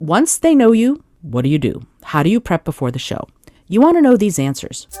Once they know you, what do? How do you prep before the show? You want to know these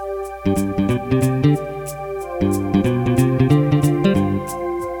answers.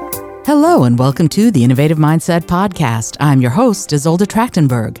 Hello and welcome to the Innovative Mindset Podcast. I'm your host, Isolde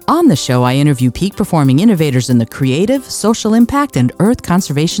Trachtenberg. On the show, I interview peak performing innovators in the creative, social impact, and earth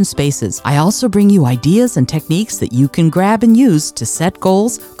conservation spaces. I also bring you ideas and techniques that you can grab and use to set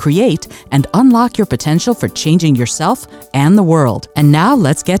goals, create, and unlock your potential for changing yourself and the world. And now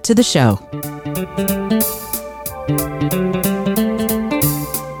let's get to the show.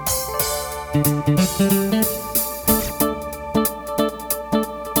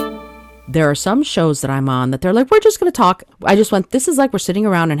 There are some shows that I'm on that they're like, we're just going to talk. This is like we're sitting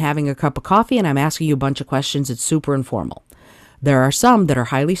around and having a cup of coffee and I'm asking you a bunch of questions. It's super informal. There are some that are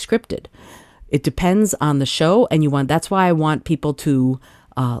highly scripted. It depends on the show. And that's why I want people to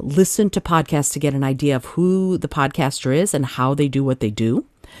listen to podcasts to get an idea of who the podcaster is and how they do what they do.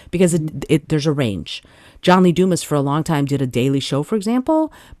 Because there's a range. John Lee Dumas for a long time did a daily show, for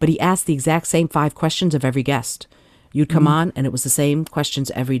example, but he asked the exact same 5 questions of every guest. You'd come on and it was the same questions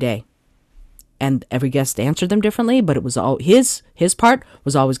every day. And every guest answered them differently, but it was all his part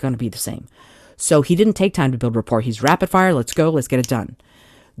was always going to be the same. So he didn't take time to build rapport. He's rapid fire. Let's go. Let's get it done.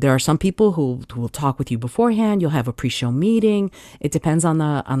 There are some people who will talk with you beforehand. You'll have a pre-show meeting. It depends on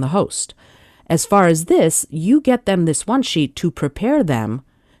the host. As far as this, you get them this one sheet to prepare them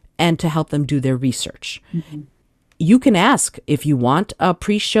and to help them do their research. Mm-hmm. You can ask if you want a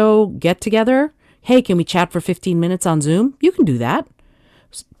pre-show get-together. Hey, can we chat for 15 minutes on Zoom? You can do that.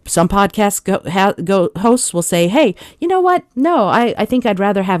 Some podcast hosts will say, hey, you know what? No, I think I'd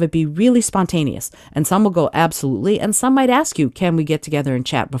rather have it be really spontaneous. And some will go, absolutely. And some might ask you, can we get together and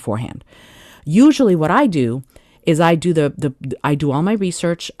chat beforehand? Usually what I do is I do all my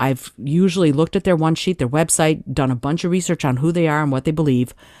research. I've usually looked at their one sheet, their website, done a bunch of research on who they are and what they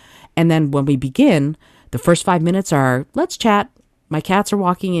believe. And then when we begin, the first 5 minutes are, let's chat. My cats are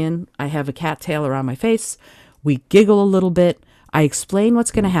walking in. I have a cat tail around my face. We giggle a little bit. I explain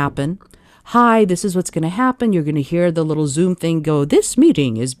what's going to happen. Hi, this is what's going to happen. You're going to hear the little Zoom thing go, this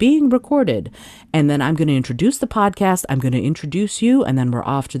meeting is being recorded. And then I'm going to introduce the podcast. I'm going to introduce you, and then we're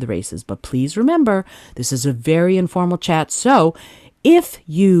off to the races. But please remember, this is a very informal chat. So if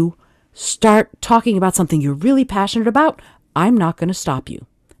you start talking about something you're really passionate about, I'm not going to stop you.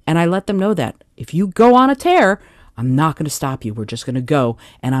 And I let them know that. If you go on a tear, I'm not going to stop you. We're just going to go,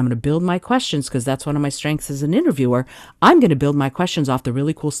 and I'm going to build my questions because that's one of my strengths as an interviewer. I'm going to build my questions off the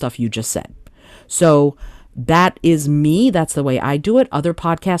really cool stuff you just said. So that is me. That's the way I do it. Other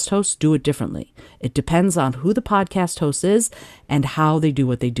podcast hosts do it differently. It depends on who the podcast host is and how they do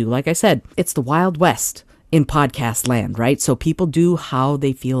what they do. Like I said, it's the Wild West in podcast land, right? So people do how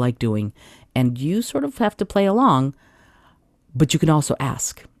they feel like doing, and you sort of have to play along, but you can also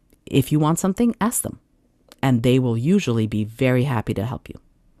ask. If you want something, ask them. And they will usually be very happy to help you.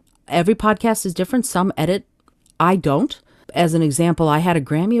 Every podcast is different. Some edit. I don't. As an example, I had a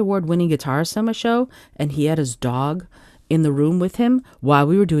Grammy Award-winning guitarist on my show, and he had his dog in the room with him while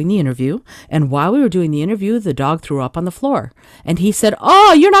we were doing the interview. And while we were doing the interview, the dog threw up on the floor. And he said,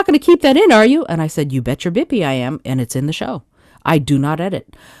 oh, you're not going to keep that in, are you? And I said, you bet your bippy I am, and it's in the show. I do not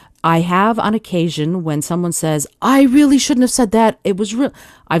edit. I have on occasion when someone says, I really shouldn't have said that. It was real.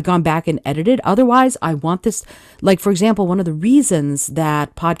 I've gone back and edited. Otherwise, I want this. Like, for example, one of the reasons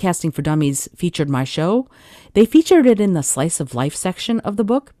that Podcasting for Dummies featured my show, they featured it in the slice of life section of the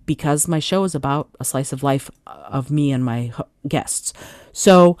book because my show is about a slice of life of me and my guests.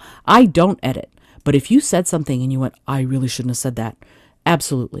 So I don't edit. But if you said something and you went, I really shouldn't have said that.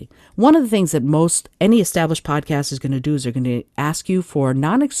 Absolutely. One of the things that any established podcast is going to do is they're going to ask you for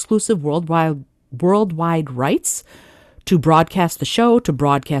non-exclusive worldwide rights to broadcast the show, to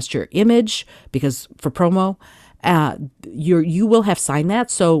broadcast your image, because for promo, you will have signed that.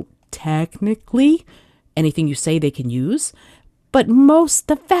 So technically, anything you say they can use. But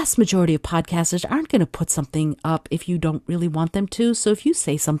the vast majority of podcasters aren't going to put something up if you don't really want them to. So if you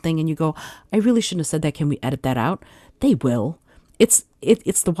say something and you go, I really shouldn't have said that, can we edit that out? They will. It's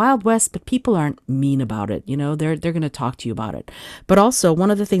the Wild West, but people aren't mean about it. You know, they're going to talk to you about it. But also, one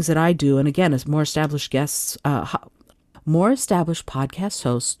of the things that I do, and again, as more established podcast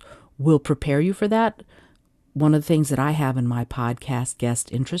hosts will prepare you for that. One of the things that I have in my podcast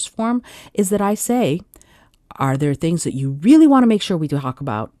guest interest form is that I say, are there things that you really want to make sure we talk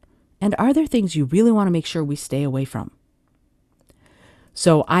about? And are there things you really want to make sure we stay away from?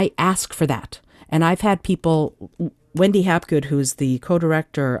 So I ask for that. And I've had people, Wendy Hapgood, who's the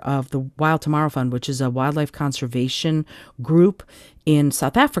co-director of the Wild Tomorrow Fund, which is a wildlife conservation group in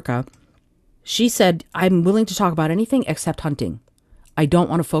South Africa, she said, I'm willing to talk about anything except hunting. I don't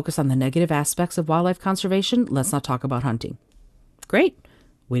want to focus on the negative aspects of wildlife conservation. Let's not talk about hunting. Great.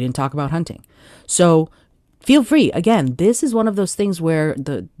 We didn't talk about hunting. So feel free. Again, this is one of those things where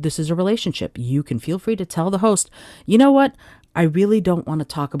this is a relationship. You can feel free to tell the host, you know what? I really don't want to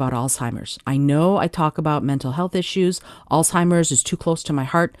talk about Alzheimer's. I know I talk about mental health issues. Alzheimer's is too close to my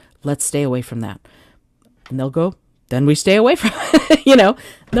heart. Let's stay away from that. And they'll go, then we stay away from it.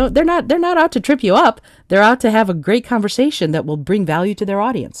 No, they're not out to trip you up. They're out to have a great conversation that will bring value to their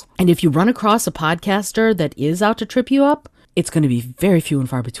audience. And if you run across a podcaster that is out to trip you up, it's going to be very few and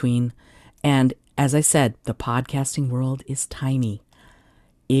far between. And as I said, the podcasting world is tiny.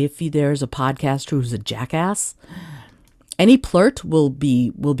 If there's a podcaster who's a jackass, any flirt will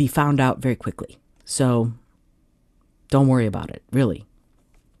be found out very quickly. So don't worry about it, really.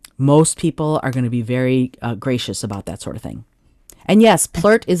 Most people are going to be very gracious about that sort of thing. And yes,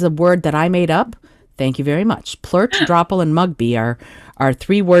 flirt is a word that I made up. Thank you very much. Flirt, dropple, and mugby are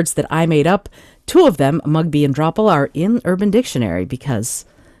 3 words that I made up. 2 of them, mugby and dropple, are in Urban Dictionary because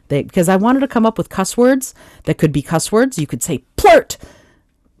I wanted to come up with cuss words that could be cuss words. You could say flirt,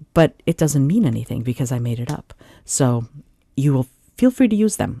 but it doesn't mean anything because I made it up. So you will feel free to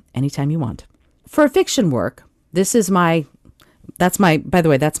use them anytime you want. For fiction work, that's my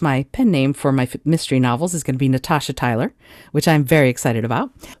pen name for my mystery novels is going to be Natasha Tyler, which I'm very excited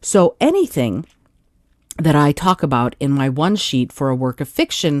about. So anything that I talk about in my one sheet for a work of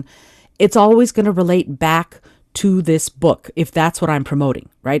fiction, it's always going to relate back to this book, if that's what I'm promoting,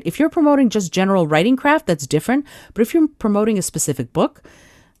 right? If you're promoting just general writing craft, that's different. But if you're promoting a specific book,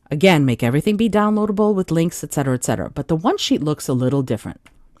 again, make everything be downloadable with links, etc., etc. But the one sheet looks a little different,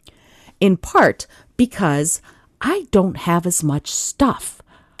 in part because I don't have as much stuff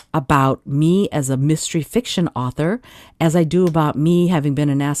about me as a mystery fiction author as I do about me having been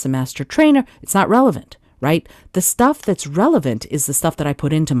a NASA master trainer. It's not relevant, right? The stuff that's relevant is the stuff that I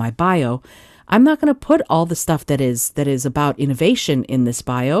put into my bio. I'm not going to put all the stuff that is about innovation in this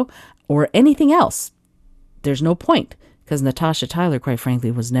bio or anything else. There's no point, because Natasha Tyler, quite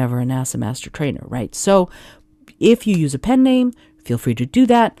frankly, was never a NASA master trainer, right? So if you use a pen name, feel free to do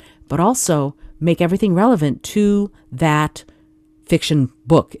that, but also make everything relevant to that fiction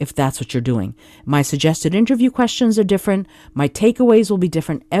book, if that's what you're doing. My suggested interview questions are different. My takeaways will be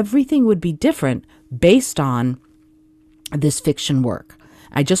different. Everything would be different based on this fiction work.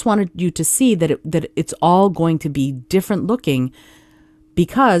 I just wanted you to see that it's all going to be different looking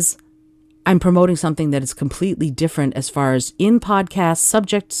because I'm promoting something that is completely different as far as in podcast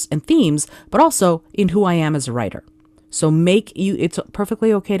subjects and themes, but also in who I am as a writer. So it's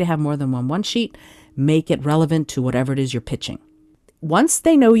perfectly okay to have more than one sheet. Make it relevant to whatever it is you're pitching. Once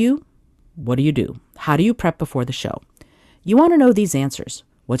they know you, what do? How do you prep before the show? You want to know these answers.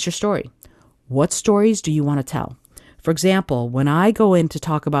 What's your story? What stories do you want to tell? For example, when I go in to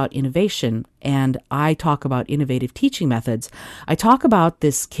talk about innovation and I talk about innovative teaching methods, I talk about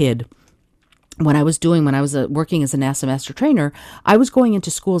this kid. When I was working as a NASA master trainer, I was going into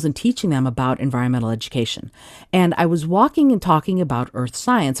schools and teaching them about environmental education. And I was walking and talking about earth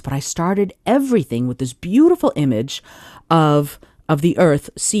science, but I started everything with this beautiful image of the earth,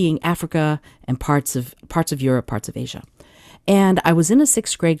 seeing Africa and parts of Europe, parts of Asia. And I was in a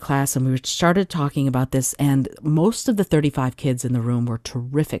 6th grade class and we started talking about this, and most of the 35 kids in the room were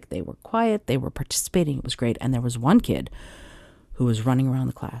terrific. They were quiet, they were participating, it was great. And there was one kid who was running around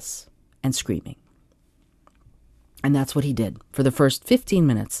the class and screaming. And that's what he did for the first 15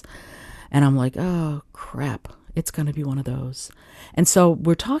 minutes. And I'm like, oh, crap, it's going to be one of those. And so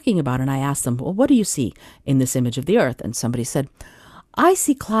we're talking about it, and I asked them, well, what do you see in this image of the earth? And somebody said, I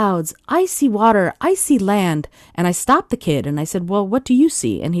see clouds, I see water, I see land. And I stopped the kid and I said, well, what do you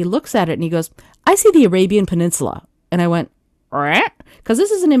see? And he looks at it and he goes, I see the Arabian Peninsula. And I went, because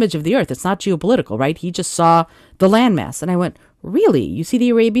this is an image of the earth. It's not geopolitical, right? He just saw the landmass. And I went, really? You see the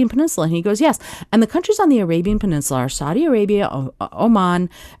Arabian Peninsula? And he goes, yes. And the countries on the Arabian Peninsula are Saudi Arabia, Oman,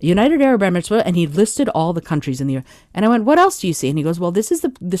 United Arab Emirates, and he listed all the countries in the earth. And I went, what else do you see? And he goes, well, this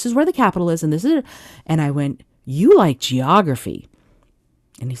is where the capital is, and this is it. And I went, you like geography?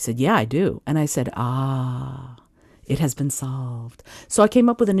 And he said, yeah, I do. And I said, it has been solved. So I came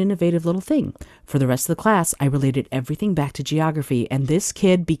up with an innovative little thing. For the rest of the class, I related everything back to geography, and this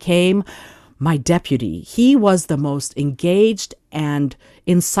kid became my deputy. He was the most engaged and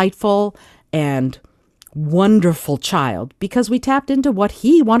insightful and wonderful child because we tapped into what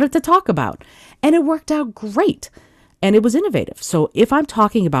he wanted to talk about, and it worked out great. And it was innovative. So if I'm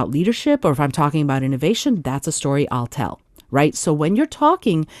talking about leadership or if I'm talking about innovation, that's a story I'll tell, right? So when you're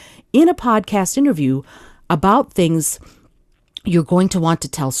talking in a podcast interview about things, you're going to want to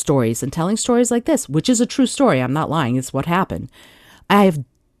tell stories, and telling stories like this, which is a true story. I'm not lying. It's what happened. I have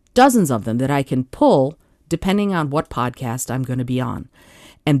dozens of them that I can pull depending on what podcast I'm going to be on.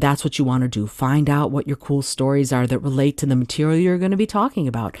 And that's what you want to do. Find out what your cool stories are that relate to the material you're going to be talking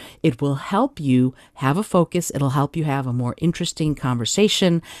about. It will help you have a focus. It'll help you have a more interesting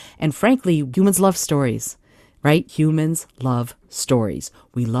conversation. And frankly, humans love stories, right? Humans love stories.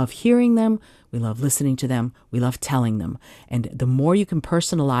 We love hearing them. We love listening to them. We love telling them. And the more you can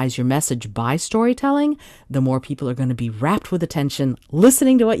personalize your message by storytelling, the more people are going to be wrapped with attention,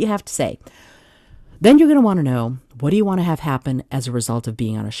 listening to what you have to say. Then you're going to want to know, what do you want to have happen as a result of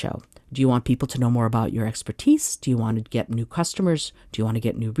being on a show? Do you want people to know more about your expertise? Do you want to get new customers? Do you want to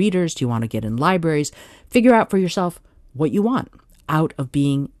get new readers? Do you want to get in libraries? Figure out for yourself what you want out of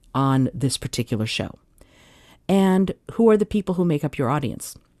being on this particular show. And who are the people who make up your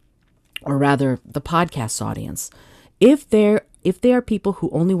audience? Or rather, the podcast's audience. If they are people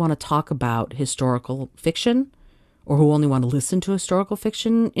who only want to talk about historical fiction, or who only want to listen to historical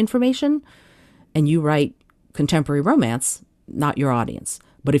fiction information, and you write contemporary romance, not your audience.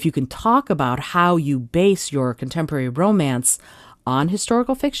 But if you can talk about how you base your contemporary romance on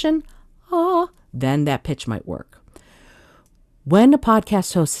historical fiction, then that pitch might work. When a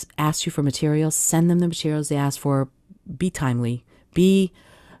podcast host asks you for materials, send them the materials they ask for. Be timely, be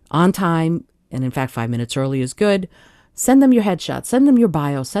on time, and in fact, 5 minutes early is good. Send them your headshot, send them your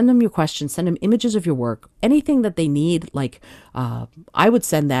bio, send them your questions, send them images of your work, anything that they need. Like I would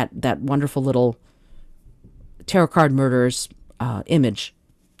send that wonderful little tarot card murders image.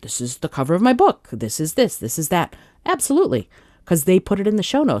 This is the cover of my book. This is that. Absolutely. Because they put it in the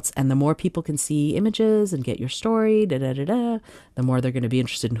show notes. And the more people can see images and get your story, the more they're going to be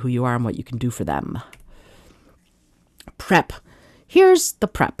interested in who you are and what you can do for them. Prep. Here's the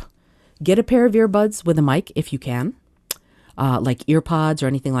prep. Get a pair of earbuds with a mic if you can. Like earpods or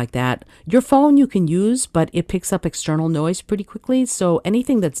anything like that. Your phone you can use, but it picks up external noise pretty quickly. So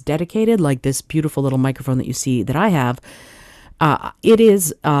anything that's dedicated, like this beautiful little microphone that you see that I have, it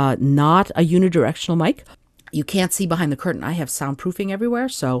is not a unidirectional mic. You can't see behind the curtain. I have soundproofing everywhere,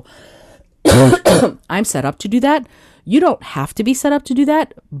 so I'm set up to do that. You don't have to be set up to do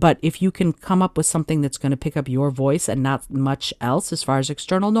that, but if you can come up with something that's going to pick up your voice and not much else as far as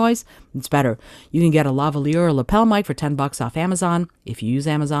external noise, it's better. You can get a lavalier or lapel mic for $10 off Amazon. If you use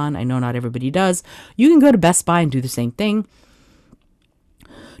Amazon, I know not everybody does. You can go to Best Buy and do the same thing.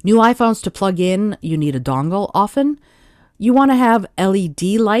 New iPhones to plug in, you need a dongle often. You want to have LED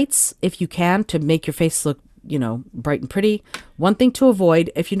lights if you can to make your face look, bright and pretty. One thing to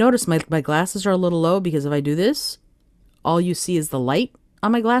avoid, if you notice my glasses are a little low because if I do this, all you see is the light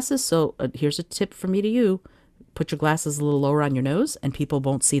on my glasses. So here's a tip from me to you. Put your glasses a little lower on your nose and people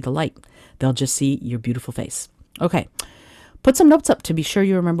won't see the light. They'll just see your beautiful face. Okay. Put some notes up to be sure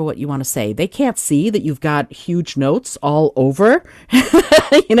you remember what you want to say. They can't see that you've got huge notes all over,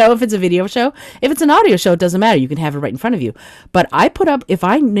 if it's a video show. If it's an audio show, it doesn't matter. You can have it right in front of you. But I put up, if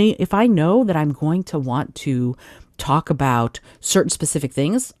I know that I'm going to want to talk about certain specific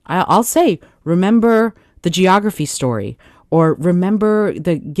things, I'll say, remember the geography story, or remember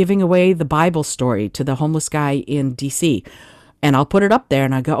the giving away the Bible story to the homeless guy in DC. And I'll put it up there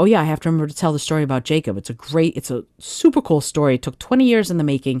and I go, oh yeah, I have to remember to tell the story about Jacob. It's a super cool story. It took 20 years in the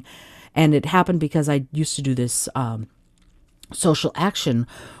making. And it happened because I used to do this social action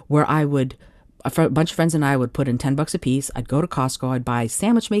where a bunch of friends and I would put in $10 a piece. I'd go to Costco. I'd buy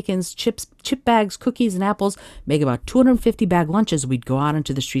sandwich makings, chip bags, cookies, and apples, make about 250 bag lunches. We'd go out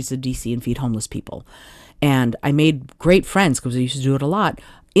into the streets of DC and feed homeless people. And I made great friends because I used to do it a lot.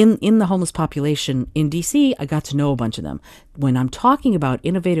 In the homeless population in DC, I got to know a bunch of them. When I'm talking about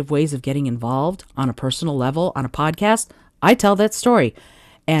innovative ways of getting involved on a personal level on a podcast, I tell that story.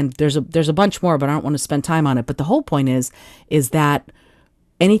 And there's a bunch more, but I don't want to spend time on it. But the whole point is that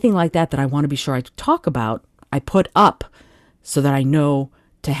anything like that I want to be sure I talk about, I put up so that I know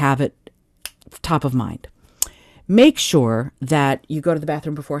to have it top of mind. Make sure that you go to the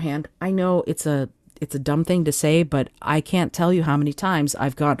bathroom beforehand. I know it's a dumb thing to say, but I can't tell you how many times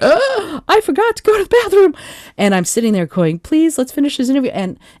I've gone, I forgot to go to the bathroom. And I'm sitting there going, please, let's finish this interview.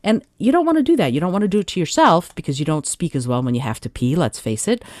 And you don't want to do that. You don't want to do it to yourself because you don't speak as well when you have to pee, let's face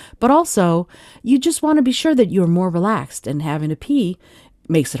it. But also, you just want to be sure that you're more relaxed, and having to pee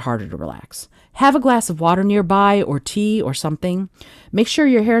makes it harder to relax. Have a glass of water nearby or tea or something. Make sure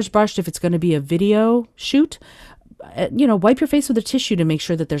your hair's brushed if it's going to be a video shoot. Wipe your face with a tissue to make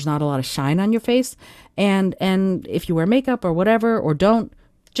sure that there's not a lot of shine on your face. And if you wear makeup or whatever, or don't,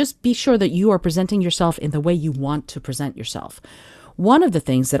 just be sure that you are presenting yourself in the way you want to present yourself. One of the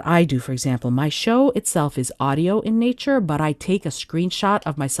things that I do, for example, my show itself is audio in nature, but I take a screenshot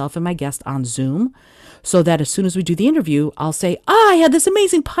of myself and my guest on Zoom. so that as soon as we do the interview, I'll say, I had this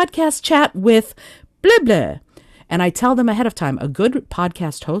amazing podcast chat with blah, blah. And I tell them ahead of time. A good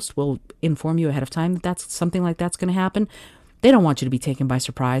podcast host will inform you ahead of time that something like that's going to happen. They don't want you to be taken by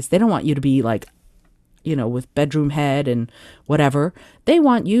surprise. They don't want you to be like, with bedroom head and whatever. They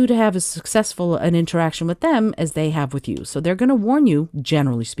want you to have as successful an interaction with them as they have with you. So they're going to warn you,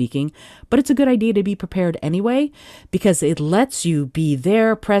 generally speaking, but it's a good idea to be prepared anyway, because it lets you be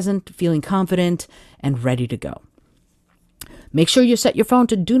there, present, feeling confident, and ready to go. Make sure you set your phone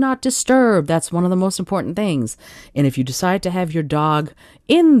to do not disturb. That's one of the most important things. And if you decide to have your dog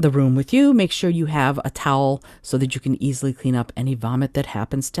in the room with you, make sure you have a towel so that you can easily clean up any vomit that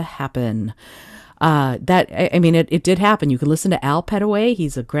happens to happen. It did happen. You can listen to Al Petaway.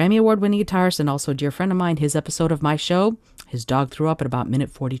 He's a Grammy Award-winning guitarist and also a dear friend of mine. His episode of my show, his dog threw up at about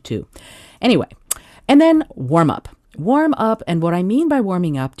minute 42. Anyway, and then warm up. Warm up, and what I mean by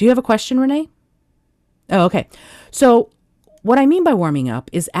warming up, do you have a question, Renee? Oh, okay. So what I mean by warming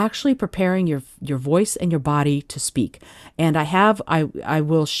up is actually preparing your voice and your body to speak. And I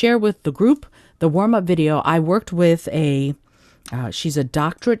will share with the group the warm-up video. I worked with she's a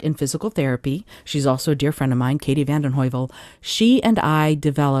doctorate in physical therapy. She's also a dear friend of mine, Katie Vanden Heuvel. She and I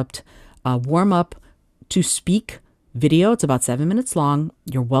developed a warm-up to speak video. It's about 7 minutes long.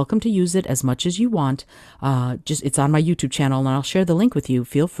 You're welcome to use it as much as you want. It's on my YouTube channel, and I'll share the link with you.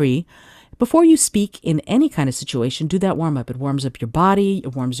 Feel free. Before you speak in any kind of situation, do that warm up. It warms up your body,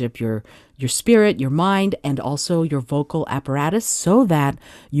 it warms up your spirit, your mind, and also your vocal apparatus so that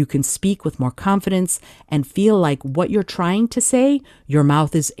you can speak with more confidence and feel like what you're trying to say, your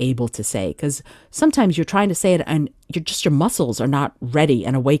mouth is able to say. Because sometimes you're trying to say it and your muscles are not ready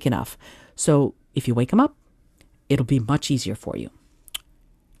and awake enough. So if you wake them up, it'll be much easier for you.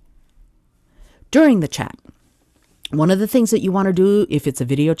 During the chat, one of the things that you want to do if it's a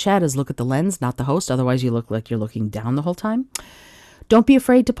video chat is look at the lens, not the host. Otherwise, you look like you're looking down the whole time. Don't be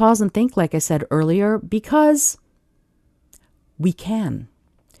afraid to pause and think, like I said earlier, because we can.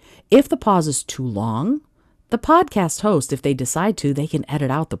 If the pause is too long, the podcast host, if they decide to, they can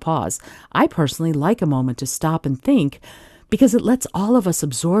edit out the pause. I personally like a moment to stop and think because it lets all of us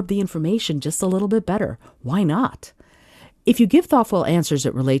absorb the information just a little bit better. Why not? If you give thoughtful answers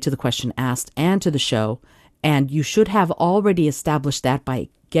that relate to the question asked and to the show, and you should have already established that by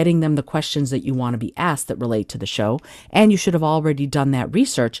getting them the questions that you want to be asked that relate to the show, and you should have already done that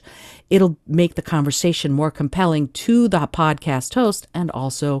research, it'll make the conversation more compelling to the podcast host and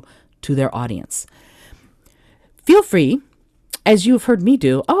also to their audience. Feel free, as you've heard me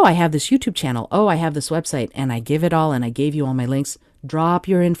do, I have this YouTube channel, I have this website, and I give it all, and I gave you all my links. Drop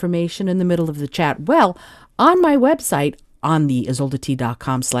your information in the middle of the chat. Well, on my website, on the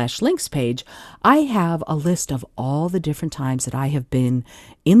IsoldeT.com/links page, I have a list of all the different times that I have been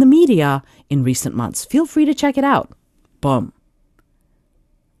in the media in recent months. Feel free to check it out. Boom.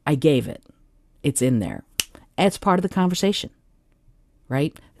 I gave it. It's in there. It's part of the conversation,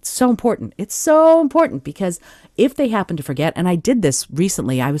 right? It's so important. It's so important because if they happen to forget, and I did this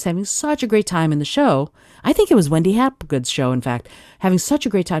recently, I was having such a great time in the show. I think it was Wendy Hapgood's show, in fact, having such a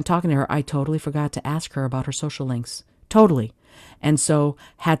great time talking to her, I totally forgot to ask her about her social links. Totally. And so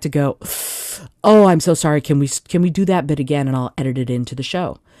had to go, I'm so sorry. Can we do that bit again? And I'll edit it into the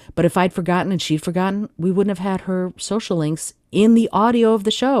show. But if I'd forgotten and she'd forgotten, we wouldn't have had her social links in the audio of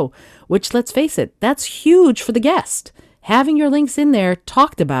the show, which, let's face it, that's huge for the guest. Having your links in there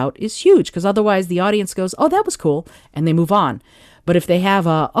talked about is huge because otherwise the audience goes, that was cool, and they move on. But if they have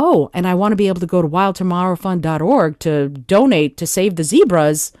and I want to be able to go to wildtomorrowfund.org to donate to save the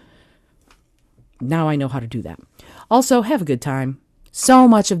zebras, now I know how to do that. Also, have a good time. So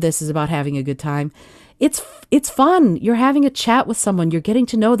much of this is about having a good time. It's fun. You're having a chat with someone. You're getting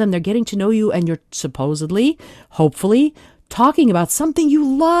to know them. They're getting to know you. And you're supposedly, hopefully, talking about something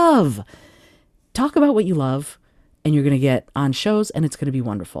you love. Talk about what you love. And you're going to get on shows. And it's going to be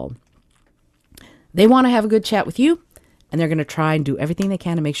wonderful. They want to have a good chat with you. And they're going to try and do everything they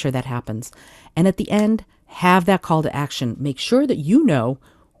can to make sure that happens. And at the end, have that call to action. Make sure that you know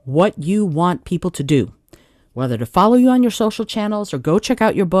what you want people to do. Whether to follow you on your social channels or go check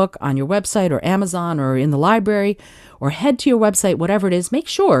out your book on your website or Amazon or in the library or head to your website, whatever it is, make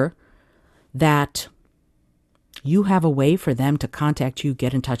sure that you have a way for them to contact you,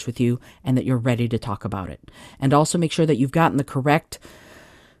 get in touch with you, and that you're ready to talk about it. And also make sure that you've gotten the correct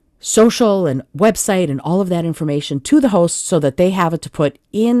social and website and all of that information to the host so that they have it to put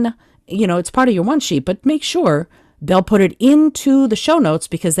in, it's part of your one sheet, but make sure they'll put it into the show notes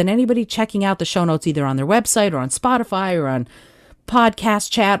because then anybody checking out the show notes either on their website or on Spotify or on Podcast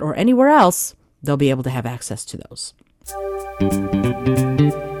Chat or anywhere else, they'll be able to have access to those.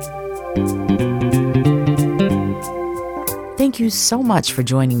 Thank you so much for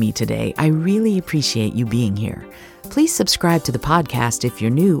joining me today. I really appreciate you being here. Please subscribe to the podcast if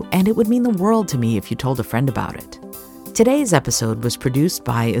you're new, and it would mean the world to me if you told a friend about it. Today's episode was produced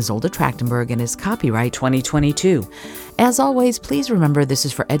by Isolde Trachtenberg and is copyright 2022. As always, please remember this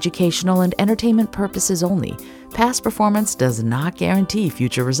is for educational and entertainment purposes only. Past performance does not guarantee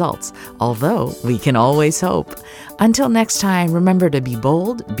future results, although we can always hope. Until next time, remember to be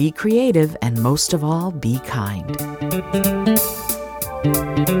bold, be creative, and most of all, be kind.